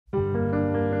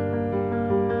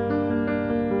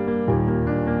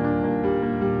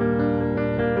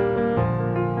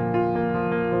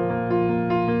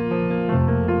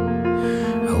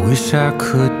wish I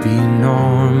could be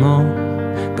normal,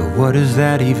 but what does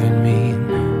that even mean?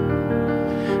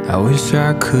 I wish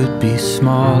I could be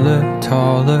smaller,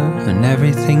 taller, and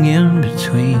everything in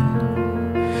between.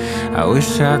 I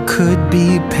wish I could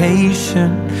be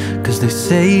patient, 'cause they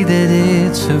say that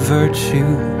it's a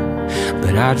virtue.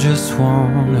 But I just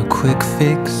want a quick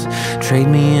fix, trade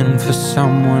me in for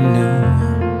someone new.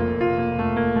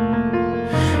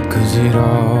 'Cause it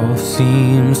all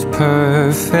seems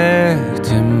perfect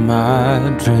in my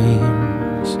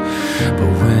dreams,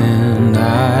 but when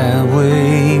I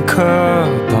wake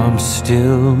up, I'm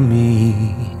still me.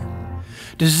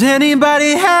 Does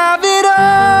anybody have it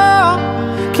all?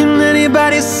 Can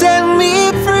anybody set me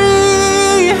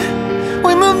free?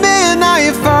 When the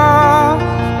midnight falls,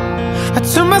 I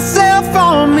turn myself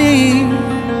on me.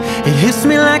 It hits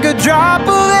me like a drop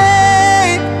of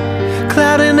rain,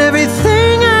 clouding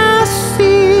everything I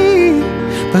see.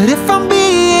 But if I'm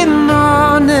being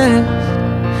honest,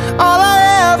 all I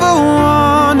ever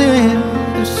wanted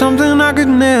is something I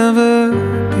could never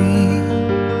be.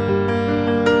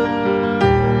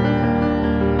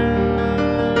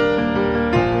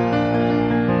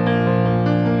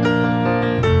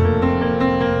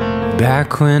 Back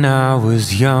when I was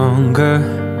younger,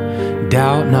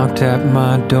 doubt knocked at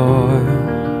my door,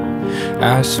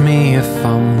 asked me if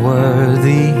I'm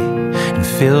worthy, and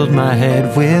filled my head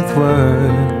with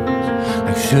words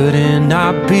like, shouldn't I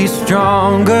be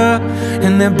stronger?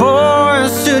 And that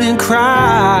boys shouldn't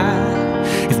cry.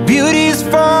 If beauty's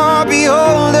for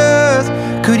beholders,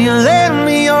 could you lend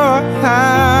me your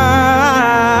eyes?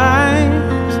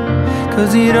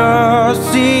 'Cause it all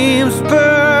seems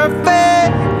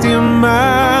perfect in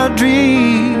my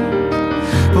dreams,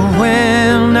 but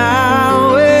when I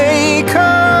wake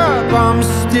up, I'm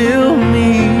still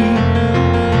me.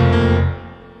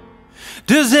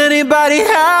 Does anybody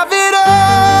have it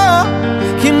all?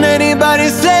 Can anybody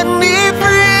set me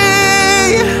free?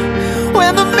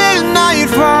 When the midnight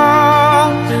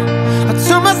falls, I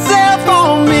turn myself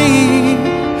on me.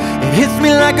 It hits me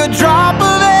like a drop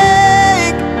of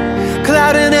ink,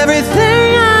 clouding everything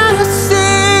I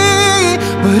see.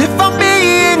 But if I'm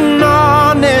being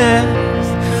honest,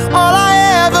 all I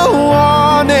ever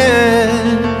wanted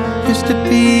is to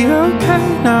be okay,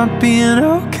 not being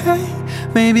okay.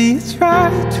 Maybe it's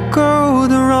right to go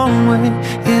the wrong way.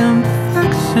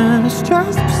 Imperfection is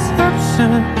just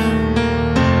perception,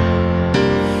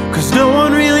 'cause no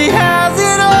one really has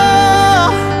it all.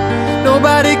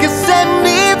 Nobody can set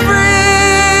me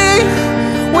free.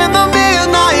 When the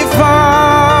midnight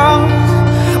falls,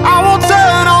 I won't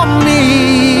turn on me.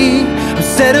 I'm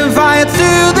setting fire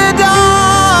to the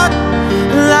dark,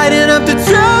 lighting up the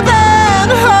truth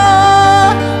and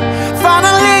heart.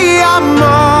 Finally I'm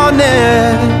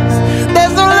honest,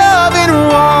 there's no love in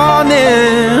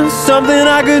wanting something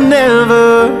I could never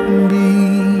be.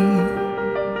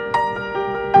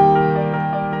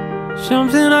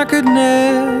 Something I could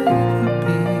never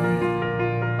be.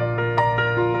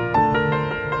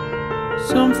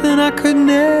 Something I could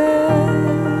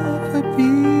never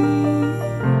be.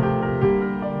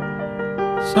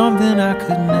 Something I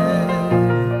could never